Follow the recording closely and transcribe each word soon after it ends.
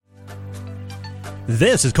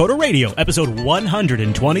This is Coda Radio, episode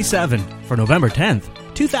 127 for November 10th,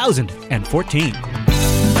 2014.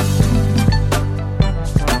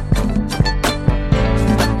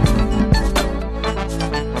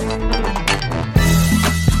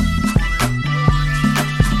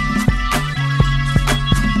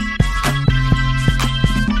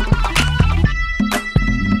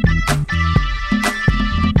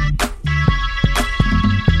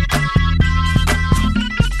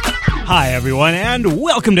 Hi, everyone, and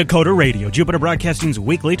welcome to Coda Radio, Jupiter Broadcasting's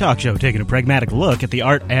weekly talk show taking a pragmatic look at the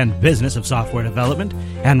art and business of software development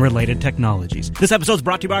and related technologies. This episode is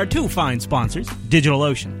brought to you by our two fine sponsors,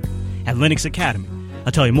 DigitalOcean and Linux Academy.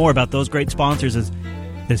 I'll tell you more about those great sponsors as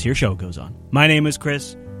this here show goes on. My name is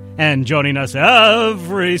Chris, and joining us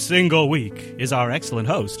every single week is our excellent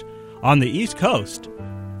host on the East Coast,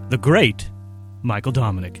 the great Michael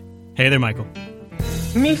Dominic. Hey there, Michael.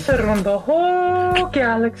 Me from the whole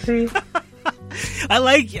galaxy. I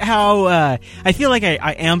like how I feel like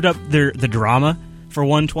I amped up the drama for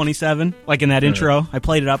 127, like in that intro. I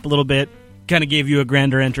played it up a little bit, kind of gave you a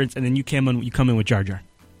grander entrance, and then you come in with Jar Jar.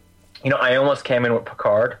 You know, I almost came in with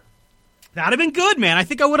Picard. That'd have been good, man. I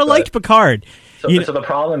think I would have liked Picard. So the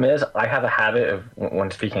problem is, I have a habit of,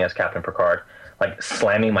 when speaking as Captain Picard, like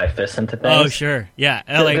slamming my fists into things. Oh, sure. Yeah.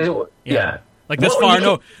 Yeah. Like this far,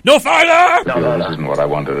 no farther! No. This isn't what I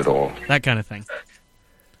wanted at all. That kind of thing.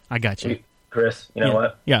 I got you. Chris, you know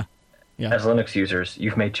what? Yeah. As Linux users,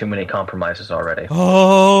 you've made too many compromises already.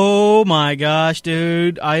 Oh my gosh,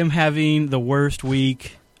 dude. I am having the worst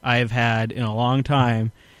week I have had in a long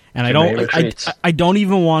time. And I don't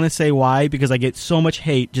even want to say why, because I get so much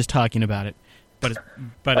hate just talking about it. But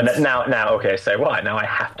now, okay, say why. Now I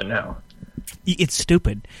have to know. It's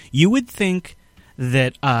stupid. You would think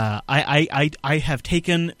that I have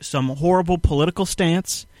taken some horrible political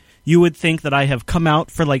stance. You would think that I have come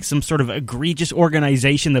out for like some sort of egregious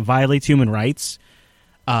organization that violates human rights.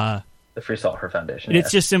 The Free Software Foundation.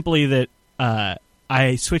 It's just simply that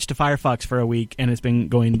I switched to Firefox for a week, and it's been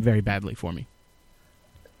going very badly for me.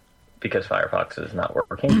 Because Firefox is not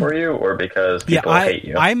working for you, or because people hate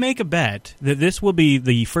you? I make a bet that this will be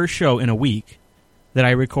the first show in a week that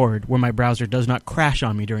I record where my browser does not crash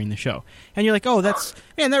on me during the show. And you're like, oh, that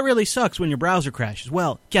really sucks when your browser crashes.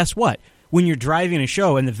 Well, guess what? When you're driving a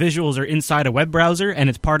show and the visuals are inside a web browser and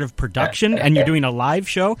it's part of production and you're doing a live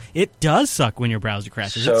show, it does suck when your browser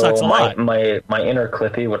crashes. It sucks a lot. My inner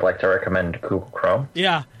Clippy would like to recommend Google Chrome.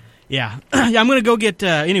 Yeah. I'm going to go get,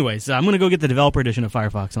 I'm going to go get the developer edition of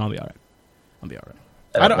Firefox, and I'll be all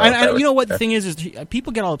right. You know what the thing is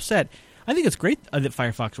people get all upset. I think it's great that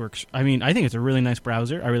Firefox works. I mean, I think it's a really nice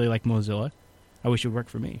browser. I really like Mozilla. I wish it would work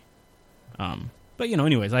for me. But,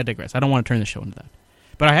 anyways, I digress. I don't want to turn the show into that.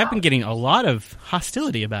 But I have been getting a lot of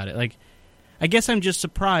hostility about it. Like, I guess I'm just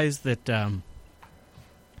surprised that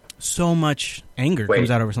so much anger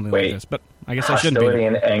comes out over something like this. But I guess I shouldn't be. Hostility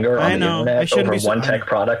and anger on the internet over one tech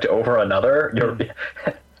product over another?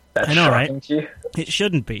 That's I know, shocking right? to you? It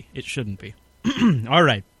shouldn't be. All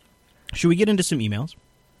right. Should we get into some emails?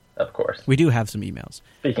 Of course. We do have some emails.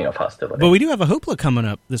 Speaking of hostility. But we do have a hoopla coming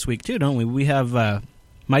up this week, too, don't we? We have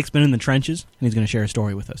Mike's been in the trenches, and he's going to share a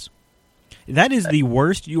story with us. That is the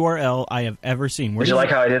worst URL I have ever seen. Did you like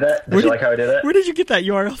how I did that? Where did you get that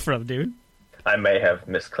URL from, dude? I may have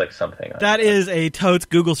misclicked something. That is a totes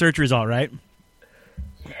Google search result, right?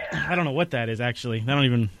 Yeah. I don't know what that is, actually. I don't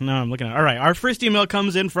even know. I'm looking at it. All right, our first email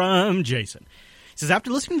comes in from Jason. He says,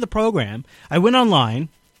 after listening to the program, I went online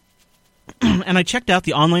and I checked out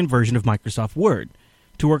the online version of Microsoft Word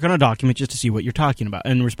to work on a document just to see what you're talking about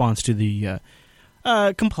in response to the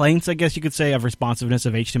complaints, I guess you could say, of responsiveness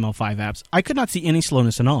of HTML5 apps. I could not see any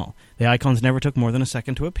slowness at all. The icons never took more than a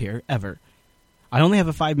second to appear, ever. I only have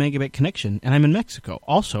a 5 megabit connection, and I'm in Mexico.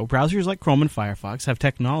 Also, browsers like Chrome and Firefox have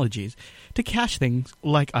technologies to cache things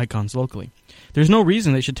like icons locally. There's no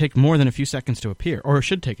reason they should take more than a few seconds to appear, or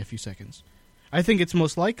should take a few seconds. I think it's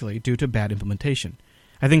most likely due to bad implementation.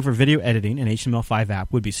 I think for video editing, an HTML5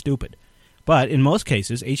 app would be stupid. But in most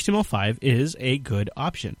cases, HTML5 is a good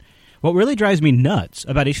option. What really drives me nuts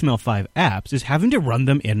about HTML5 apps is having to run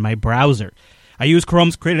them in my browser. I use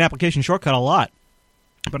Chrome's Create an Application shortcut a lot,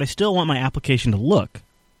 but I still want my application to look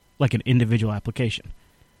like an individual application.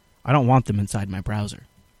 I don't want them inside my browser.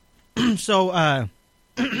 So,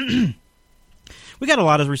 we got a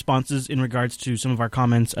lot of responses in regards to some of our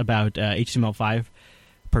comments about HTML5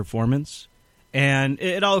 performance. And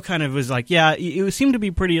it all kind of was like, it seemed to be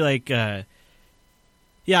pretty like,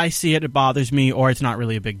 I see it, it bothers me, or it's not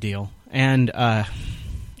really a big deal. And I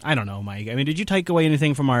don't know, Mike. I mean, did you take away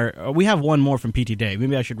anything from our... we have one more from PT Day.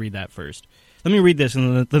 Maybe I should read that first. Let me read this,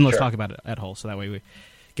 and then let's talk about it at whole, so that way we...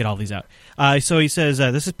 get all these out. So he says,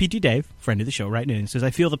 this is PT Dave, friend of the show, right in. He says,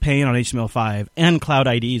 I feel the pain on HTML5 and Cloud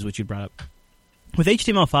IDs, which you brought up. With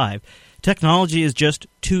HTML5, technology is just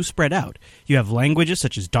too spread out. You have languages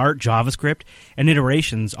such as Dart, JavaScript, and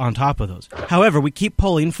iterations on top of those. However, we keep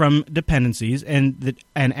pulling from dependencies and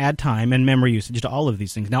add time and memory usage to all of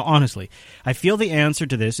these things. Now, honestly, I feel the answer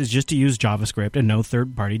to this is just to use JavaScript and no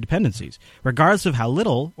third-party dependencies, regardless of how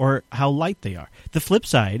little or how light they are. The flip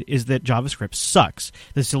side is that JavaScript sucks.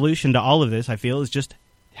 The solution to all of this, I feel, is just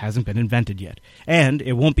hasn't been invented yet. And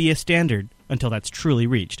it won't be a standard until that's truly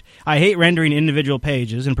reached. I hate rendering individual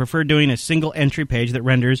pages and prefer doing a single entry page that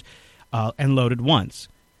renders and loaded once.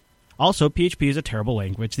 Also, PHP is a terrible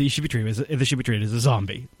language that should be treated as a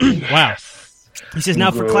zombie. Wow. He says,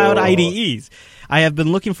 now for Cloud IDEs. I have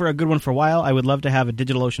been looking for a good one for a while. I would love to have a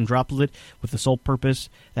DigitalOcean droplet with the sole purpose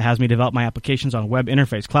that has me develop my applications on a web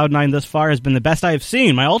interface. Cloud9 thus far has been the best I have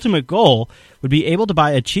seen. My ultimate goal would be able to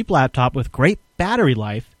buy a cheap laptop with great battery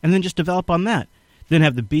life and then just develop on that. Then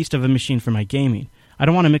have the beast of a machine for my gaming. I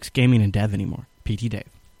don't want to mix gaming and dev anymore. PT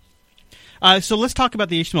Dave. So let's talk about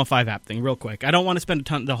the HTML5 app thing real quick. I don't want to spend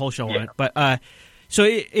the whole show on it, but so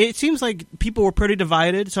it seems like people were pretty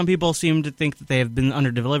divided. Some people seem to think that they have been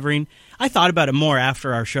under-delivering. I thought about it more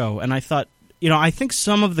after our show, and I thought, I think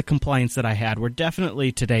some of the complaints that I had were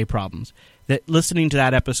definitely today problems. That listening to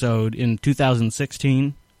that episode in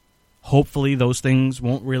 2016, hopefully those things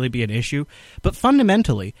won't really be an issue. But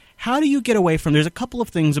fundamentally, how do you get away from... There's a couple of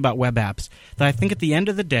things about web apps that I think at the end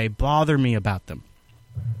of the day bother me about them.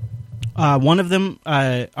 One of them,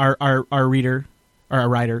 our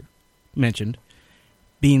writer mentioned,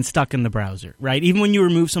 being stuck in the browser, right? Even when you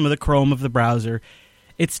remove some of the Chrome of the browser,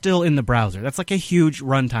 it's still in the browser. That's like a huge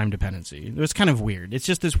runtime dependency. It's kind of weird. It's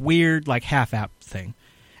just this weird, like, half-app thing.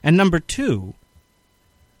 And number two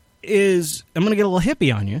is, I'm going to get a little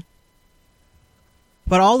hippie on you,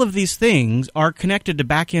 but all of these things are connected to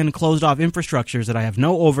back-end closed-off infrastructures that I have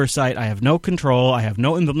no oversight, I have no control, I have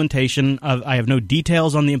no implementation, I have no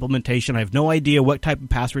details on the implementation, I have no idea what type of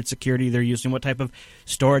password security they're using, what type of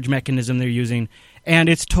storage mechanism they're using, and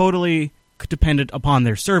it's totally dependent upon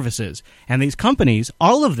their services. And these companies,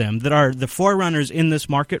 all of them that are the forerunners in this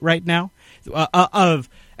market right now,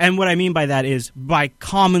 and what I mean by that is by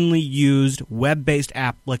commonly used web-based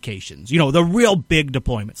applications, the real big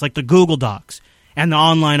deployments, like the Google Docs, and the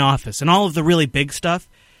online office, and all of the really big stuff,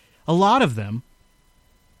 a lot of them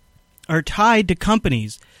are tied to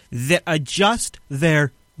companies that adjust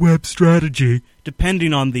their web strategy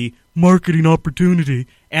depending on the marketing opportunity.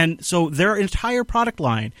 And so their entire product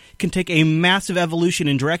line can take a massive evolution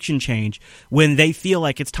and direction change when they feel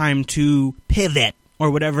like it's time to pivot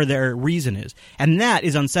or whatever their reason is. And that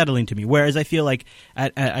is unsettling to me, whereas I feel like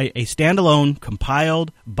a standalone,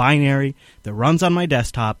 compiled binary that runs on my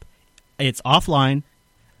desktop, it's offline.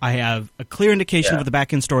 I have a clear indication of what the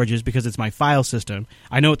backend storage is because it's my file system.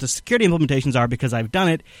 I know what the security implementations are because I've done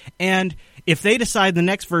it. And if they decide the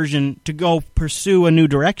next version to go pursue a new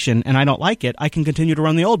direction and I don't like it, I can continue to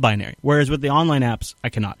run the old binary. Whereas with the online apps, I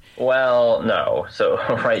cannot. Well, no. So,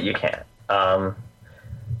 right, you can't. Well,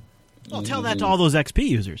 tell that to all those XP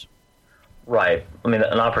users. Right. I mean,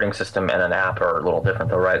 an operating system and an app are a little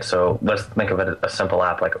different, though, right? So let's think of it a simple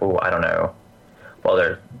app like, I don't know. Well,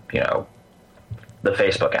 there's, the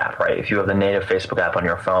Facebook app, right? If you have the native Facebook app on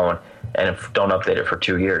your phone and don't update it for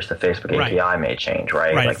 2 years, the Facebook API may change,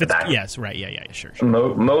 right? Right. Like yes, right. Yeah, sure.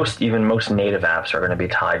 Most native apps are going to be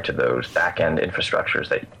tied to those back-end infrastructures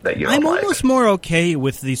that you don't I'm like. almost more okay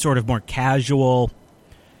with the sort of more casual,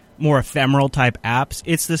 more ephemeral type apps.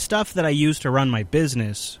 It's the stuff that I use to run my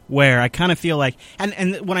business where I kind of feel like,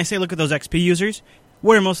 and when I say look at those XP users,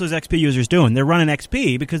 what are most of those XP users doing? They're running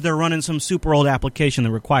XP because they're running some super old application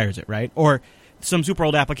that requires it, right? Or some super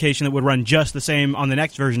old application that would run just the same on the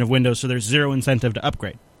next version of Windows, so there's zero incentive to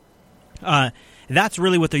upgrade. That's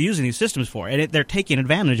really what they're using these systems for, and they're taking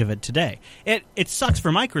advantage of it today. It sucks for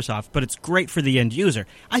Microsoft, but it's great for the end user.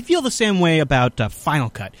 I feel the same way about Final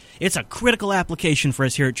Cut. It's a critical application for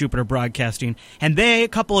us here at Jupiter Broadcasting, and a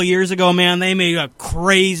couple of years ago, man, they made a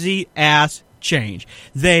crazy-ass change.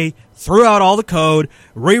 They threw out all the code,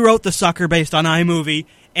 rewrote the sucker based on iMovie,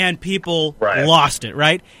 and people lost it,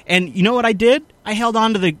 right? And you know what I did? I held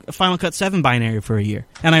on to the Final Cut 7 binary for a year,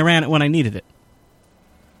 and I ran it when I needed it.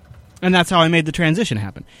 And that's how I made the transition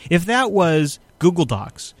happen. If that was Google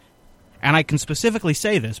Docs, and I can specifically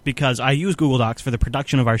say this because I use Google Docs for the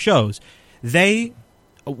production of our shows,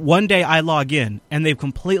 one day I log in, and they've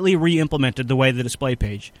completely re-implemented the way the display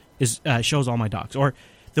page shows all my docs, or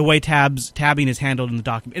the way tabbing is handled in the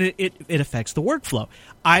document. It affects the workflow.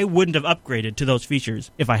 I wouldn't have upgraded to those features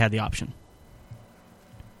if I had the option.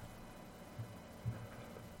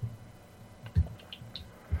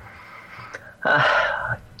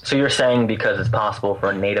 So you're saying because it's possible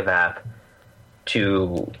for a native app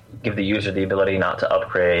to give the user the ability not to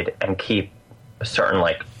upgrade and keep certain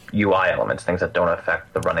like UI elements, things that don't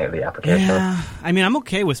affect the running of the application. Yeah, I mean, I'm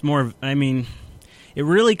okay with more. I mean, it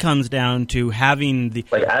really comes down to having the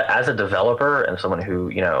like as a developer and someone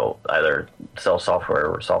who either sells software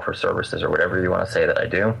or software services or whatever you want to say that I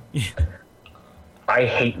do. I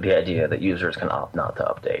hate the idea that users can opt not to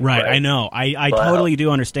update. Right, I know. I totally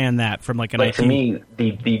do understand that from like an IT. To me,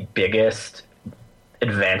 the biggest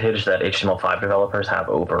advantage that HTML5 developers have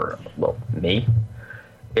over me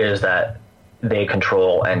is that they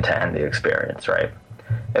control end-to-end the experience, right?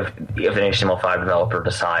 If an HTML5 developer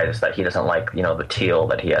decides that he doesn't like the teal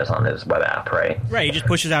that he has on his web app, right? Right, he just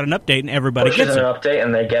pushes out an update and everybody gets it. Pushes an update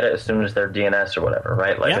and they get it as soon as their DNS or whatever,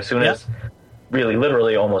 right? Like as soon as, really,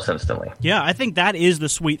 literally, almost instantly. Yeah, I think that is the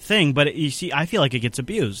sweet thing, but you see, I feel like it gets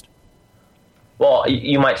abused. Well,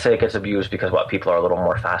 you might say it gets abused because people are a little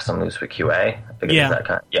more fast and loose with QA.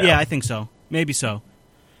 Yeah, I think so. Maybe so.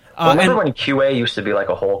 Remember when QA used to be like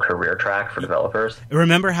a whole career track for developers?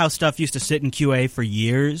 Remember how stuff used to sit in QA for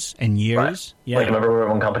years and years? Right. Yeah. Like, remember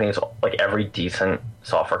when companies, like every decent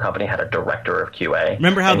software company had a director of QA?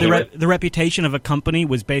 Remember how the reputation of a company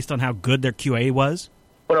was based on how good their QA was?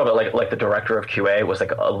 Well, no, but like the director of QA was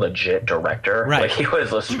like a legit director. Right. Like he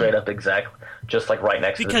was a straight up exec, just like right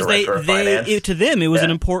next because to the director of finance. To them, it was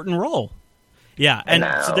an important role. Yeah, and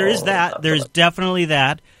so there is that. There's definitely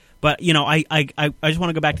that. But, I just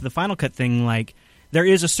want to go back to the Final Cut thing. Like, there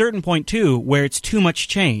is a certain point, too, where it's too much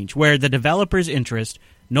change, where the developer's interest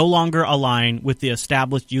no longer align with the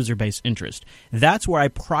established user base interest. That's where I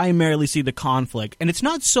primarily see the conflict. And it's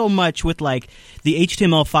not so much with, like, the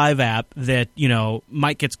HTML5 app that,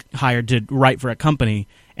 Mike gets hired to write for a company,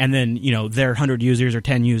 and then, their 100 users or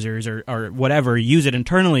 10 users or whatever use it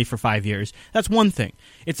internally for 5 years. That's one thing.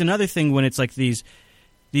 It's another thing when it's like these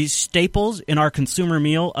staples in our consumer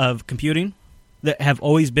meal of computing that have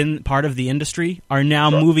always been part of the industry are now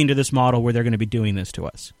moving to this model where they're going to be doing this to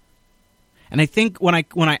us. And I think when I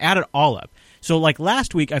add it all up, so like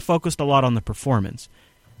last week I focused a lot on the performance.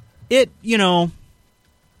 It, to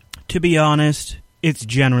be honest, it's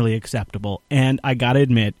generally acceptable. And I got to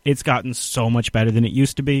admit, it's gotten so much better than it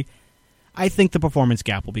used to be. I think the performance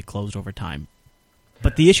gap will be closed over time.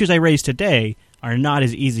 But the issues I raised today are not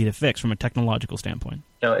as easy to fix from a technological standpoint.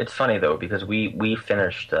 It's funny, though, because we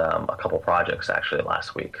finished a couple projects, actually,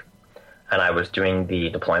 last week. And I was doing the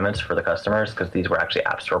deployments for the customers, because these were actually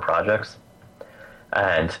App Store projects.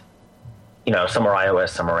 And, some are iOS,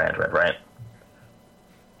 some are Android, right?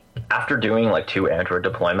 After doing, 2 Android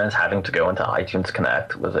deployments, having to go into iTunes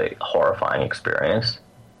Connect was a horrifying experience.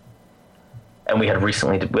 And we had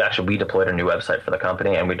recently, we deployed a new website for the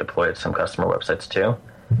company, and we deployed some customer websites, too.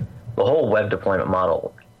 The whole web deployment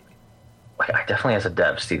model, I definitely as a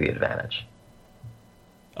dev see the advantage.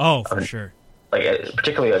 Oh, for sure.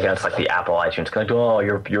 Particularly against the Apple iTunes,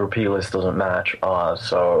 your plist doesn't match. Oh,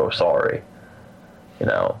 so sorry.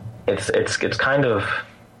 It's kind of.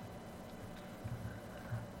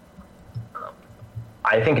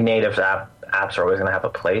 I think native apps are always going to have a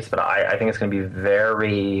place, but I think it's going to be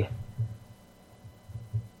very.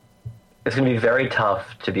 It's going to be very tough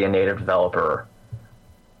to be a native developer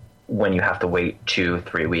when you have to wait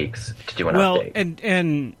 2-3 weeks to do an update.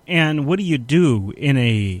 Well, and what do you do in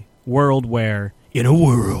a world where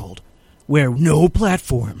no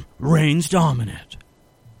platform reigns dominant?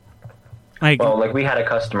 We had a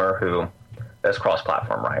customer who is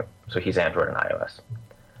cross-platform, right? So he's Android and iOS.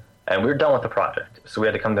 And we were done with the project. So we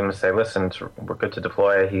had to come to him and say, listen, we're good to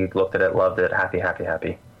deploy. He looked at it, loved it, happy.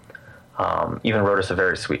 Even wrote us a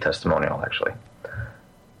very sweet testimonial, actually.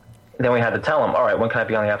 Then we had to tell him, all right, when can I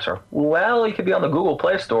be on the App Store? Well, you could be on the Google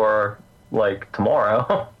Play Store,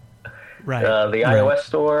 tomorrow. Right. The iOS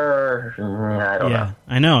Store, I don't know. Yeah,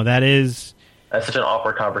 I know. That's such an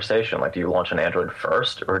awkward conversation. Do you launch an Android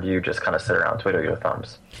first, or do you just kind of sit around twiddle your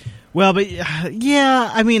thumbs? Well, but, yeah,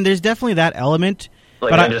 I mean, there's definitely that element.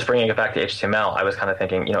 Just bringing it back to HTML, I was kind of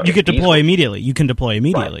thinking, you could deploy immediately. You can deploy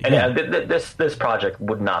immediately. Right. And this project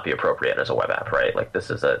would not be appropriate as a web app, right? This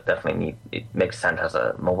is definitely it makes sense as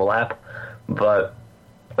a mobile app, but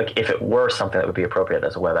if it were something that would be appropriate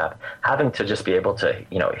as a web app, having to just be able to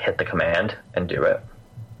hit the command and do it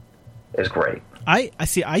is great. I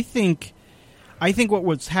see. I think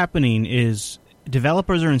what's happening is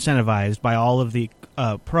developers are incentivized by all of the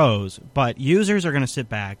pros, but users are going to sit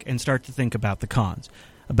back and start to think about the cons,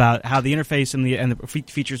 about how the interface and the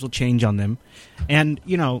features will change on them. And,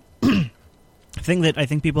 thing that I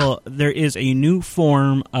think there is a new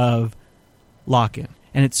form of lock-in.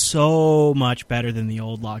 And it's so much better than the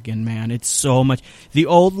old login, man. It's so much. The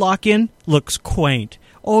old login looks quaint.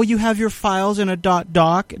 Oh, you have your files in a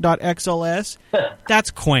 .doc.xls?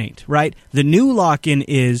 That's quaint, right? The new lock-in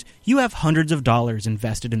is you have hundreds of dollars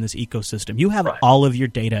invested in this ecosystem. You have all of your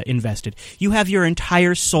data invested. You have your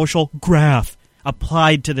entire social graph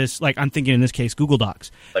applied to this, like I'm thinking in this case Google Docs,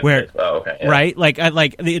 where right,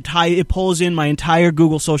 it pulls in my entire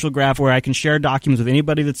Google social graph where I can share documents with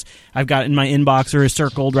anybody that's I've got in my inbox or is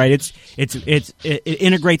circled. Right, it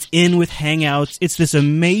integrates in with Hangouts. It's this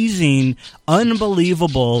amazing,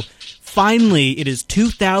 unbelievable. Finally, it is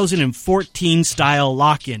 2014 style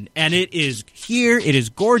lock-in, and it is here. It is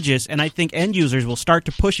gorgeous, and I think end users will start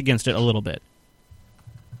to push against it a little bit.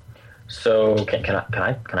 So can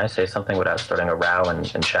I say something without starting a row in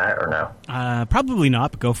chat or no? Probably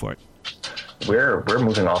not, but go for it. We're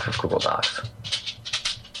moving off of Google Docs.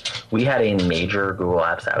 We had a major Google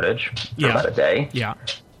Apps outage for about a day. Yeah.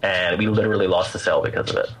 And we literally lost the sale because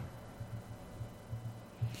of it.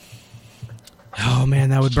 Oh man,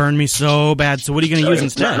 that would burn me so bad. So what are you going to use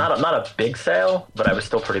instead? Not a big sale, but I was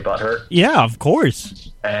still pretty butthurt. Yeah, of course.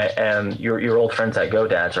 And your old friends at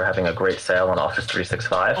GoDads are having a great sale on Office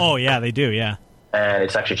 365. Oh yeah, they do. Yeah. And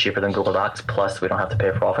it's actually cheaper than Google Docs. Plus, we don't have to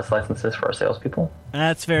pay for Office licenses for our salespeople.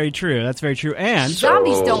 That's very true. And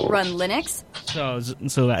zombies don't run Linux.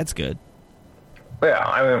 So that's good. Yeah,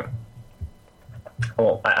 I mean,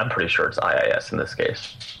 well, I'm pretty sure it's IIS in this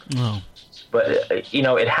case. Oh. But,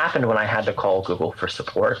 it happened when I had to call Google for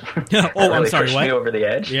support. I'm sorry, pushed what? me over the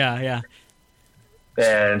edge. Yeah.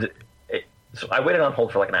 And so I waited on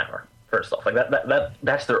hold for like an hour, first off. Like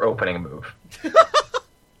that's their opening move.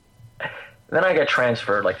 Then I get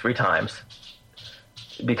transferred like 3 times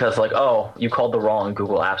because like, oh, you called the wrong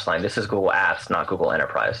Google Apps line. This is Google Apps, not Google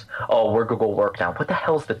Enterprise. Oh, we're Google Work now. What the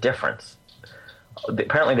hell's the difference?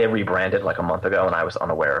 Apparently they rebranded like a month ago and I was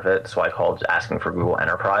unaware of it. So I called asking for Google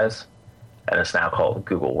Enterprise. And it's now called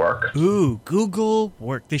Google Work. Ooh, Google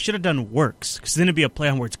Work. They should have done Works, because then it'd be a play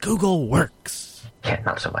on words. Google Works. Yeah,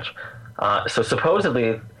 not so much. So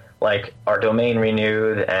supposedly, like, our domain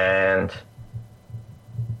renewed and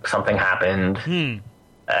something happened.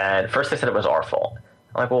 And first they said it was our fault.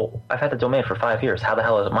 I'm like, well, I've had the domain for 5 years. How the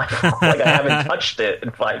hell is it my fault? Like, I haven't touched it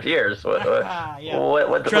in 5 years.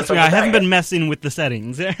 Trust me, I haven't been messing with the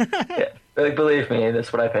settings. Yeah. Like, believe me, this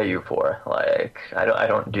is what I pay you for. Like, I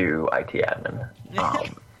don't do IT admin.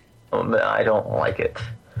 I don't like it.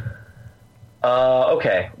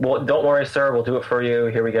 Okay. Well, don't worry, sir. We'll do it for you.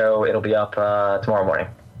 Here we go. It'll be up tomorrow morning.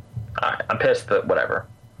 All right. I'm pissed, but whatever.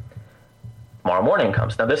 Tomorrow morning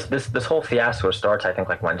comes. Now, this whole fiasco starts, I think,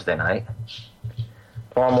 like Wednesday night.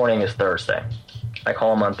 Tomorrow morning is Thursday. I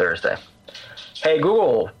call him on Thursday. Hey,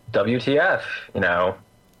 Google, WTF?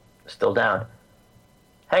 Still down.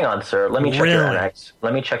 Hang on, sir. Let me check your MX.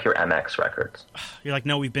 Let me check your MX records. You're like,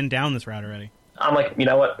 no, we've been down this route already. I'm like, you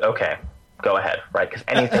know what? Okay, go ahead, right? Because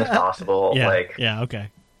anything's possible. Yeah, okay.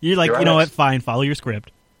 You're like, you know what? Fine, follow your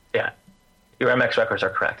script. Yeah, your MX records are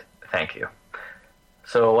correct. Thank you.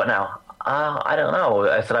 So what now? I don't know.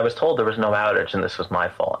 I said I was told there was no outage and this was my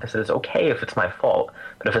fault. I said it's okay if it's my fault,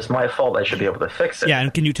 but if it's my fault, I should be able to fix it. Yeah,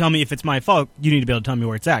 and can you tell me if it's my fault? You need to be able to tell me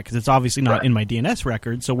where it's at because it's obviously not in my DNS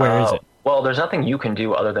record. So where is it? Well, there's nothing you can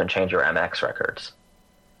do other than change your MX records.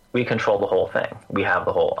 We control the whole thing. We have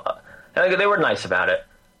the whole... they were nice about it,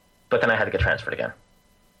 but then I had to get transferred again.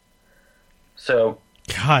 So...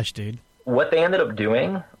 Gosh, dude. What they ended up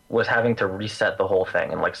doing was having to reset the whole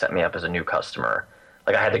thing and, like, set me up as a new customer.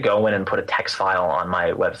 Like, I had to go in and put a text file on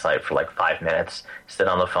my website for, like, 5 minutes, sit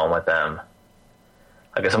on the phone with them.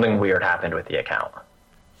 Like, something weird happened with the account.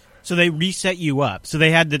 So they reset you up. So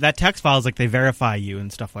they had that text file is like they verify you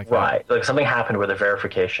and stuff like that. Right. Like something happened where the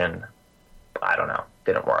verification, I don't know,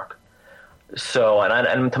 didn't work. So,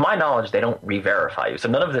 and to my knowledge, they don't re-verify you. So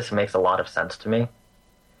none of this makes a lot of sense to me.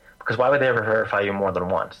 Because why would they ever verify you more than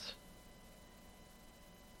once?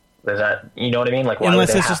 Is that, you know what I mean? Like, why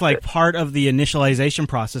unless it's just like part of the initialization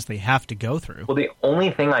process they have to go through. Well, the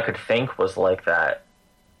only thing I could think was like that.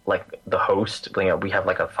 Like the host, we have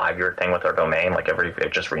like a 5-year thing with our domain. Like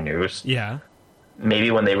it just renews. Yeah. Maybe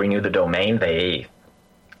when they renew the domain, they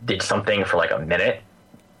did something for like a minute,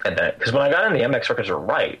 and then because when I got in, the MX records were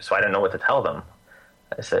right, so I didn't know what to tell them.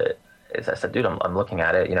 I said, dude, I'm looking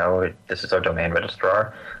at it. This is our domain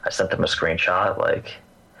registrar. I sent them a screenshot. Like,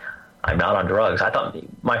 I'm not on drugs.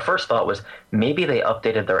 My first thought was maybe they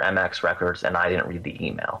updated their MX records and I didn't read the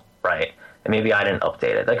email, right? And maybe I didn't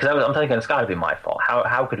update it. Because I'm thinking it's got to be my fault.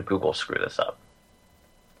 How could Google screw this up?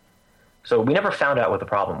 So we never found out what the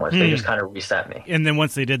problem was. They just kind of reset me. And then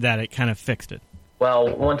once they did that, it kind of fixed it.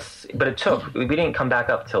 Well, but it took. We didn't come back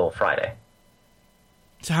up till Friday.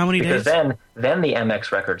 So how many because days? then the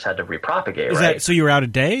MX records had to repropagate, Is right? that so? You were out a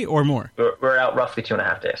day or more? We're out roughly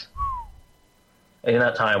 2.5 days. And in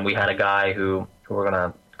that time, we had a guy who we're going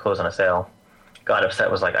to close on a sale, got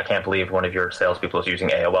upset, was like, I can't believe one of your salespeople is using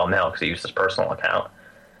AOL Mail because he used his personal account.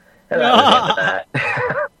 And that was the end of that.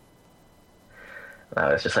 And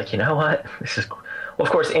I was just like, you know what? This is... Well, of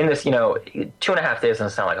course, in this, 2.5 days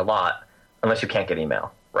doesn't sound like a lot unless you can't get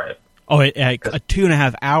email, right? Oh,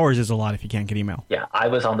 2.5 hours is a lot if you can't get email. Yeah, I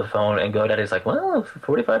was on the phone, and GoDaddy's like, well,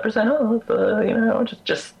 45% off,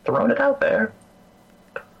 just throwing it out there.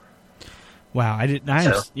 Wow, I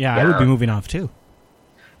would be moving off too.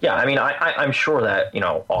 Yeah, I mean, I'm sure that,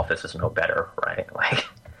 Office is no better, right? Like,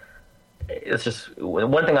 it's just,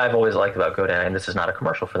 one thing I've always liked about GoDaddy, and this is not a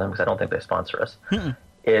commercial for them because I don't think they sponsor us,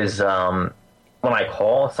 is when I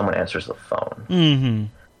call, someone answers the phone. Mm-hmm.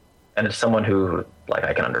 And it's someone who, like,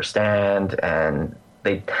 I can understand, and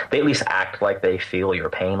they at least act like they feel your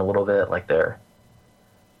pain a little bit, like they're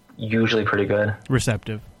usually pretty good.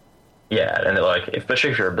 Receptive. Yeah, and they're like,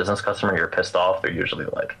 especially if you're a business customer and you're pissed off, they're usually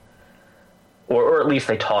like, or at least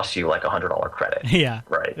they toss you like $100 credit. Yeah,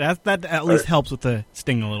 right. That at least helps with the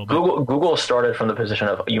sting a little bit. Google started from the position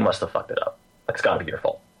of, you must have fucked it up. Like, it's got to be your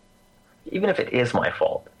fault, even if it is my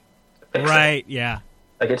fault. Right? Yeah.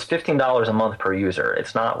 Like, it's $15 a month per user.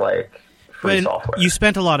 It's not like free software. You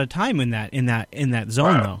spent a lot of time in that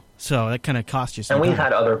zone though, so that kind of cost you some And time.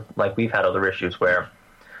 we've had other issues where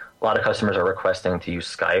a lot of customers are requesting to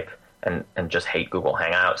use Skype and just hate Google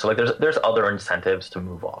Hangout. So like there's other incentives to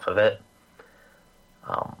move off of it.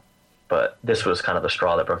 But this was kind of the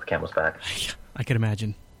straw that broke the camel's back. I can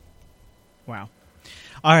imagine. Wow.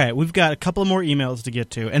 All right, we've got a couple more emails to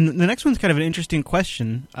get to, and the next one's kind of an interesting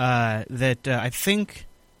question that I think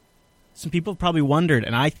some people have probably wondered,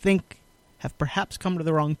 and I think have perhaps come to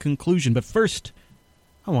the wrong conclusion. But first,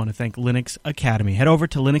 I want to thank Linux Academy. Head over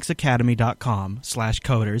to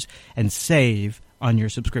linuxacademy.com/coders and save on your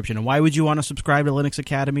subscription. And why would you want to subscribe to Linux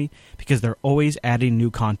Academy? Because they're always adding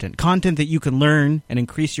new content that you can learn and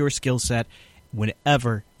increase your skill set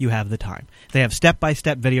whenever you have the time. They have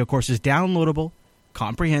step-by-step video courses, downloadable,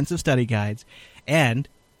 comprehensive study guides, and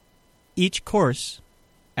each course,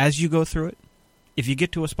 as you go through it, if you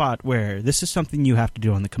get to a spot where this is something you have to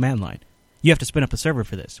do on the command line, you have to spin up a server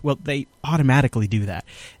for this. Well, they automatically do that.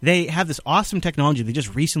 They have this awesome technology they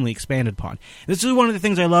just recently expanded upon. This is one of the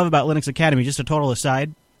things I love about Linux Academy, just a total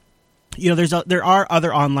aside. There are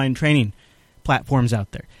other online training platforms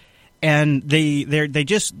out there. And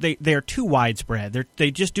they're too widespread. They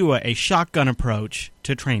just do a shotgun approach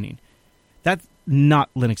to training. That's not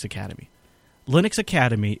Linux Academy. Linux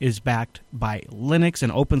Academy is backed by Linux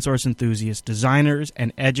and open source enthusiasts, designers,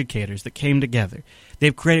 and educators that came together.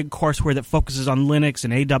 They've created courseware that focuses on Linux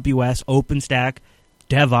and AWS, OpenStack,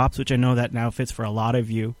 DevOps, which I know that now fits for a lot of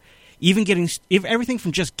you. Everything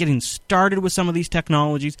from just getting started with some of these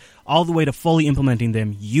technologies all the way to fully implementing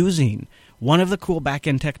them using one of the cool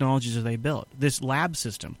back-end technologies that they built, this lab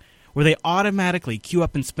system, where they automatically queue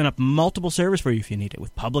up and spin up multiple servers for you if you need it,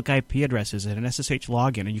 with public IP addresses and an SSH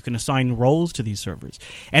login, and you can assign roles to these servers.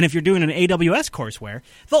 And if you're doing an AWS courseware,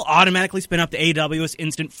 they'll automatically spin up the AWS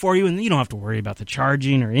instance for you, and you don't have to worry about the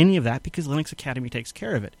charging or any of that because Linux Academy takes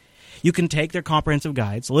care of it. You can take their comprehensive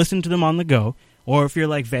guides, listen to them on the go, or if you're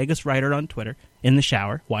like Vegas Writer on Twitter, in the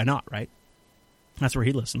shower, why not, right? That's where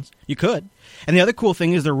he listens. You could. And the other cool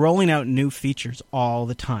thing is they're rolling out new features all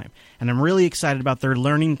the time. And I'm really excited about their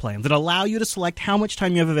learning plans that allow you to select how much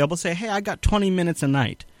time you have available. Say, hey, I got 20 minutes a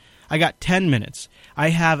night. I got 10 minutes. I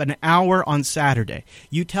have an hour on Saturday.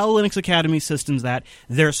 You tell Linux Academy systems that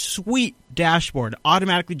their sweet dashboard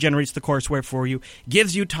automatically generates the courseware for you,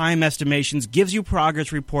 gives you time estimations, gives you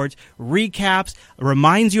progress reports, recaps,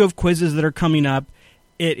 reminds you of quizzes that are coming up.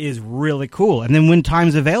 It is really cool. And then when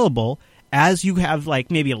time's available, as you have like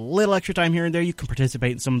maybe a little extra time here and there, you can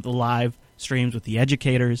participate in some of the live streams with the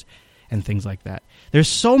educators and things like that. There's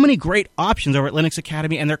so many great options over at Linux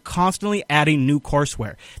Academy, and they're constantly adding new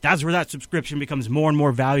courseware. That's where that subscription becomes more and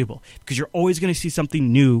more valuable, because you're always going to see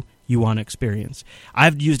something new you want to experience.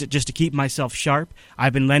 I've used it just to keep myself sharp.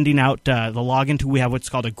 I've been lending out the login to, we have what's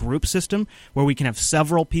called a group system, where we can have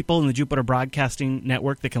several people in the Jupiter Broadcasting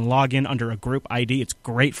Network that can log in under a group ID. It's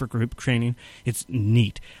great for group training. It's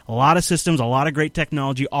neat. A lot of systems, a lot of great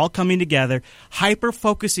technology, all coming together,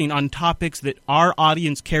 hyper-focusing on topics that our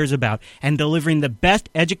audience cares about, and delivering the best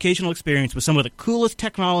educational experience with some of the coolest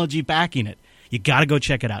technology backing it. You got to go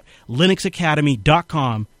check it out.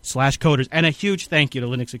 linuxacademy.com/coders. And a huge thank you to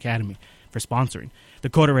Linux Academy for sponsoring the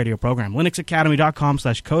Coder Radio program.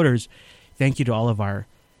 linuxacademy.com/coders. Thank you to all of our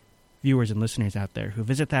viewers and listeners out there who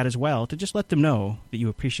visit that as well, to just let them know that you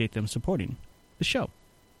appreciate them supporting the show.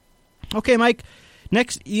 Okay, Mike.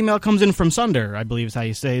 Next email comes in from Sunder, I believe is how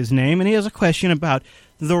you say his name, and he has a question about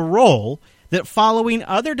the role that following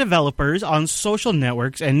other developers on social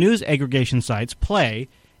networks and news aggregation sites play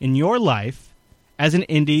in your life as an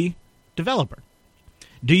indie developer.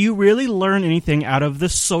 Do you really learn anything out of the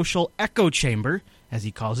social echo chamber, as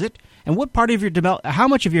he calls it, and what part of your how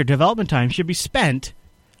much of your development time should be spent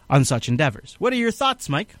on such endeavors? What are your thoughts,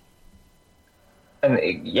 Mike?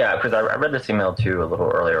 And yeah, because I read this email too a little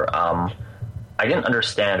earlier. I didn't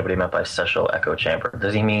understand what he meant by social echo chamber.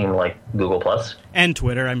 Does he mean like Google Plus? And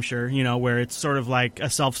Twitter, I'm sure, where it's sort of like a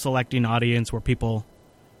self-selecting audience where people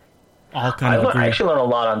all kind of agree. I actually learn a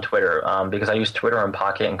lot on Twitter because I use Twitter and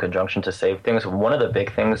Pocket in conjunction to save things. One of the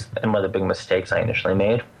big things and one of the big mistakes I initially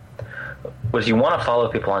made was you want to follow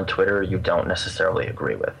people on Twitter you don't necessarily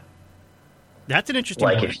agree with. That's an interesting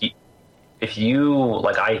point. If you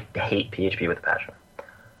like, I hate PHP with a passion.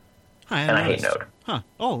 And I hate Node. Huh.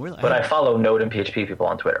 Oh, really? But I follow Node and PHP people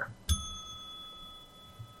on Twitter.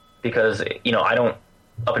 Because, I don't,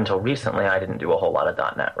 up until recently, I didn't do a whole lot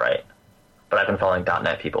of .NET, right? But I've been following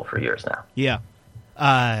 .NET people for years now. Yeah.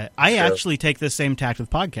 I actually take the same tact with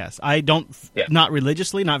podcasts. I don't, not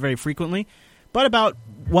religiously, not very frequently, but about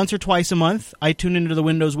once or twice a month, I tune into the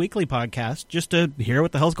Windows Weekly podcast just to hear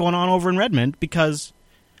what the hell's going on over in Redmond, because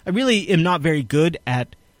I really am not very good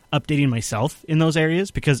at updating myself in those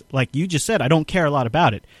areas because, like you just said, I don't care a lot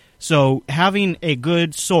about it. So having a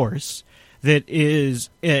good source that is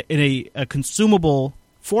in a consumable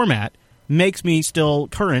format makes me still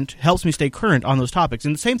current, helps me stay current on those topics.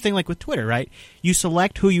 And the same thing like with Twitter, right? You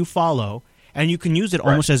select who you follow, and you can use it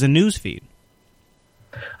almost as a news feed.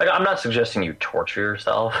 Like, I'm not suggesting you torture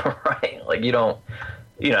yourself, right? Like, you don't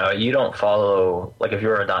follow, like, if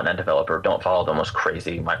you're a .NET developer, don't follow the most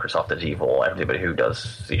crazy Microsoft is evil, everybody who does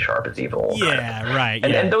C# is evil. Yeah, right.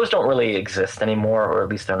 And those don't really exist anymore, or at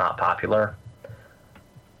least they're not popular.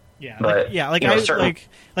 Yeah, but,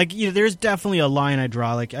 there's definitely a line I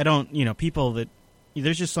draw. Like, I don't, people that,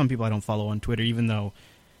 there's just some people I don't follow on Twitter, even though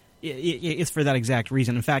it's for that exact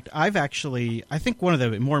reason. In fact, I think one of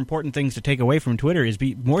the more important things to take away from Twitter is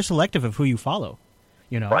be more selective of who you follow.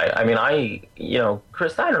 Right. I mean,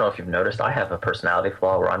 Chris, I don't know if you've noticed, I have a personality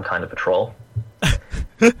flaw where I'm kind of a troll.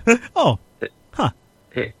 Oh, huh.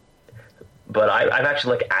 But I've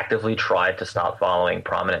actually actively tried to stop following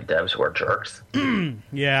prominent devs who are jerks.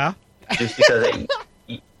 Yeah. Just because,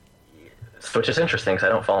 which is interesting because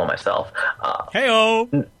I don't follow myself. Hey-o!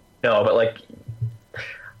 No, but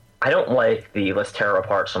I don't like the let's tear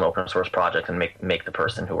apart some open source project and make the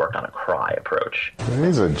person who worked on it cry approach.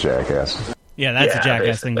 He's a jackass. Yeah, that's a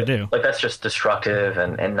jackass thing to do. That's just destructive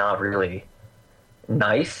and not really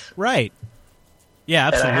nice. Right. Yeah,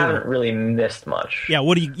 absolutely. And I haven't really missed much. Yeah,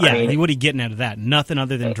 what are you getting out of that? Nothing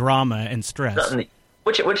other than drama and stress.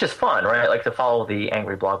 Which is fun, right? Like, to follow the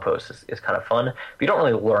angry blog posts is kind of fun. But you don't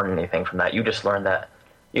really learn anything from that. You just learn that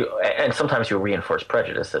and sometimes you reinforce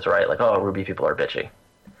prejudices, right? Like, oh, Ruby people are bitchy.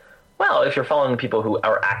 Well, if you're following people who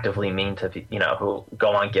are actively mean to, who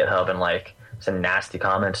go on GitHub and send nasty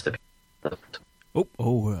comments to people.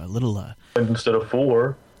 A little instead of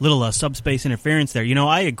 4. Little subspace interference there.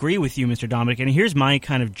 I agree with you, Mr. Dominic, and here's my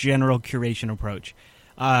kind of general curation approach.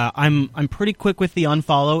 I'm pretty quick with the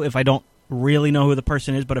unfollow if I don't really know who the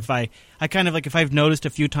person is, but if if I've noticed a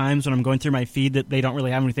few times when I'm going through my feed that they don't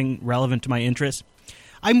really have anything relevant to my interests,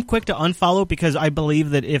 I'm quick to unfollow because I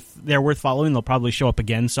believe that if they're worth following, they'll probably show up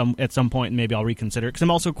again at some point, and maybe I'll reconsider it because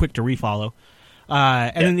I'm also quick to refollow.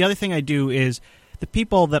 Then the other thing I do is the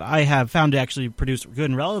people that I have found to actually produce good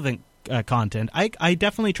and relevant content, I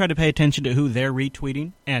definitely try to pay attention to who they're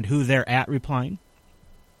retweeting and who they're at replying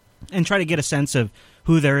and try to get a sense of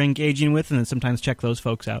who they're engaging with and then sometimes check those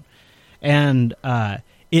folks out. And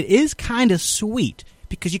it is kind of sweet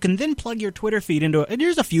because you can then plug your Twitter feed into and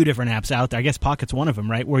there's a few different apps out there. I guess Pocket's one of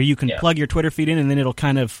them, right? Where you can plug your Twitter feed in and then it'll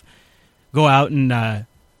kind of go out and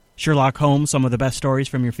Sherlock Holmes some of the best stories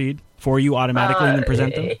from your feed for you automatically and then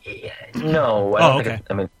present them? No. I don't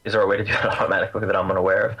think okay. Is there a way to do it automatically that I'm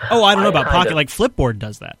unaware of? Oh, I don't know about Pocket. Like Flipboard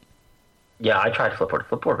does that. Yeah, I tried Flipboard.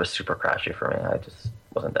 Flipboard was super crashy for me. I just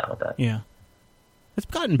wasn't down with that. Yeah. It's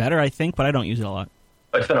gotten better, I think, but I don't use it a lot.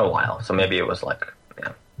 It's been a while, so maybe it was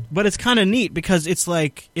But it's kind of neat because it's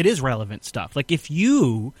it is relevant stuff. Like, if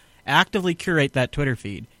you actively curate that Twitter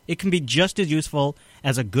feed, it can be just as useful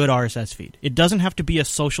as a good RSS feed. It doesn't have to be a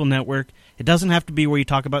social network. It doesn't have to be where you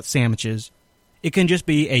talk about sandwiches. It can just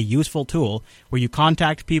be a useful tool where you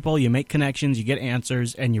contact people, you make connections, you get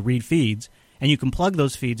answers, and you read feeds, and you can plug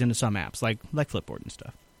those feeds into some apps like Flipboard and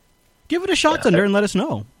stuff. Give it a shot, Thunder, and let us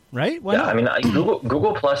know, right? Why not? I mean,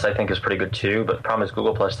 Google Plus I think is pretty good too, but the problem is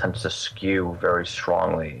Google Plus tends to skew very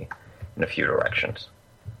strongly in a few directions.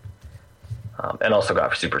 And also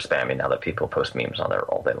got super spammy now that people post memes on there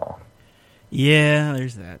all day long. Yeah,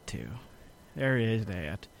 there's that too. There is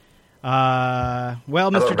that.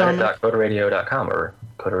 Well, Mr. Dominic. Coderradio.com or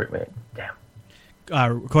damn.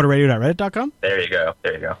 Coderradio.reddit.com? There you go.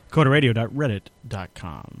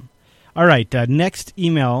 Coderradio.reddit.com. All right, next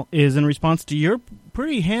email is in response to your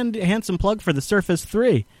pretty handsome plug for the Surface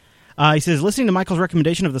 3. He says, listening to Michael's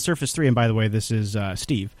recommendation of the Surface 3, and by the way, this is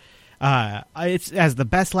Steve. It's as the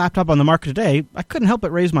best laptop on the market today, I couldn't help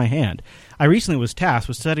but raise my hand. I recently was tasked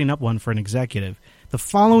with setting up one for an executive. The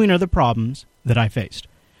following are the problems that I faced.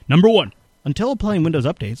 Number 1. Until applying Windows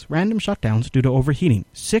updates, random shutdowns due to overheating,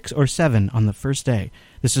 6 or 7 on the first day.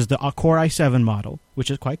 This is the Core i7 model, which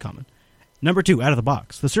is quite common. Number 2, out of the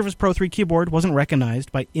box, the Surface Pro 3 keyboard wasn't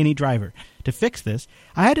recognized by any driver. To fix this,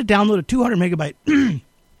 I had to download a 200 megabyte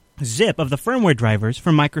zip of the firmware drivers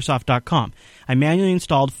from Microsoft.com. I manually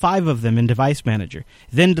installed 5 of them in Device Manager,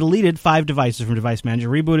 then deleted 5 devices from Device Manager,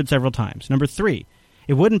 rebooted several times. Number 3,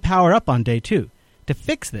 it wouldn't power up on day 2. To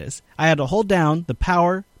fix this, I had to hold down the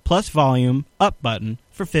power plus volume up button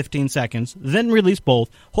for 15 seconds, then release both,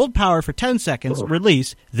 hold power for 10 seconds,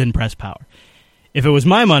 release, then press power. If it was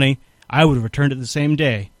my money, I would have returned it the same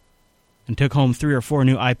day and took home 3 or 4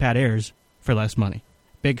 new iPad Airs for less money.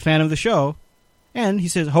 Big fan of the show. And he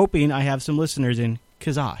says, hoping I have some listeners in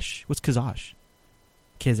Kazash. What's Kazash?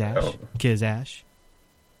 Kizash? Oh. Kizash?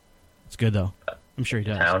 It's good, though. I'm sure he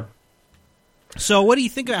does. Town. So what do you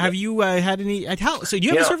think? Have you had any... So you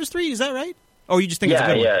have a Surface 3, is that right? Or you just think it's a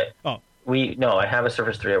good one? No, I have a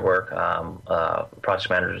Surface 3 at work. Project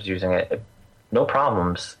manager is using it. No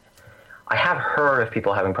problems. I have heard of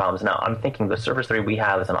people having problems. Now, I'm thinking the Surface 3 we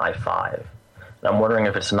have is an i5. And I'm wondering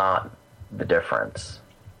if it's not the difference.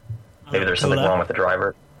 Maybe there's something wrong with the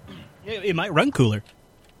driver. It might run cooler.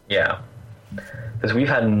 Yeah. Because we've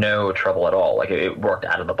had no trouble at all. Like, it worked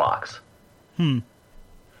out of the box. One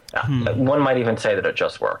might even say that it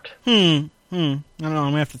just worked. I don't know. I'm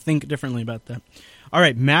going to have to think differently about that. All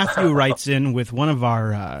right. Matthew writes in with one of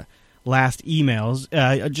our last emails,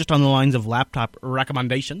 just on the lines of laptop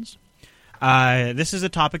recommendations. This is a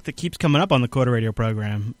topic that keeps coming up on the Coder Radio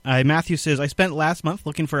program. Matthew says, I spent last month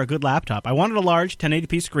looking for a good laptop. I wanted a large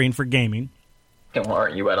 1080p screen for gaming. Well,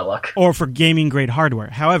 aren't you out of luck? Or for gaming-grade hardware.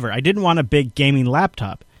 However, I didn't want a big gaming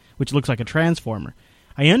laptop, which looks like a transformer.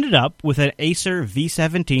 I ended up with an Acer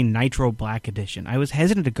V17 Nitro Black Edition. I was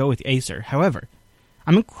hesitant to go with Acer. However,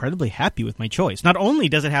 I'm incredibly happy with my choice. Not only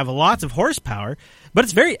does it have lots of horsepower, but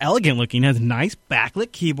it's very elegant looking. It has a nice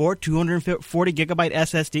backlit keyboard, 240 gigabyte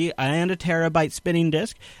SSD, and a terabyte spinning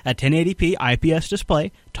disk, a 1080p IPS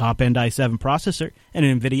display, top-end i7 processor, and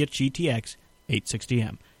an NVIDIA GTX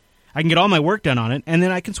 860M. I can get all my work done on it, and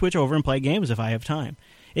then I can switch over and play games if I have time.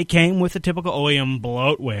 It came with the typical OEM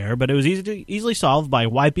bloatware, but it was easily solved by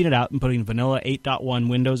wiping it out and putting vanilla 8.1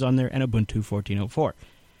 Windows on there and Ubuntu 14.04.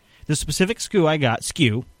 The specific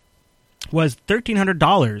SKU was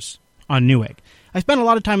 $1,300 on Newegg. I spent a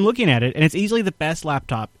lot of time looking at it, and it's easily the best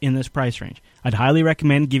laptop in this price range. I'd highly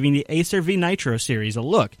recommend giving the Acer V Nitro series a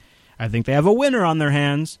look. I think they have a winner on their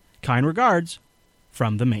hands. Kind regards,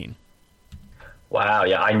 from the Maine. Wow,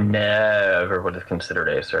 yeah, I never would have considered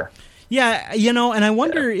Acer. Yeah, and I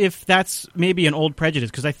wonder if that's maybe an old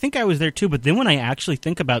prejudice, because I think I was there too, but then when I actually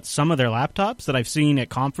think about some of their laptops that I've seen at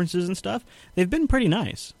conferences and stuff, they've been pretty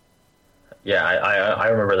nice. Yeah, I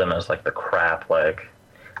remember them as like the crap, like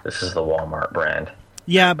this is the Walmart brand.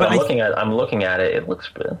 Yeah, but I'm looking at it. It looks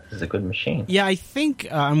good. This is a good machine. Yeah, I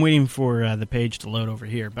think I'm waiting for the page to load over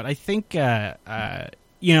here, but I think because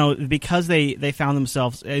they found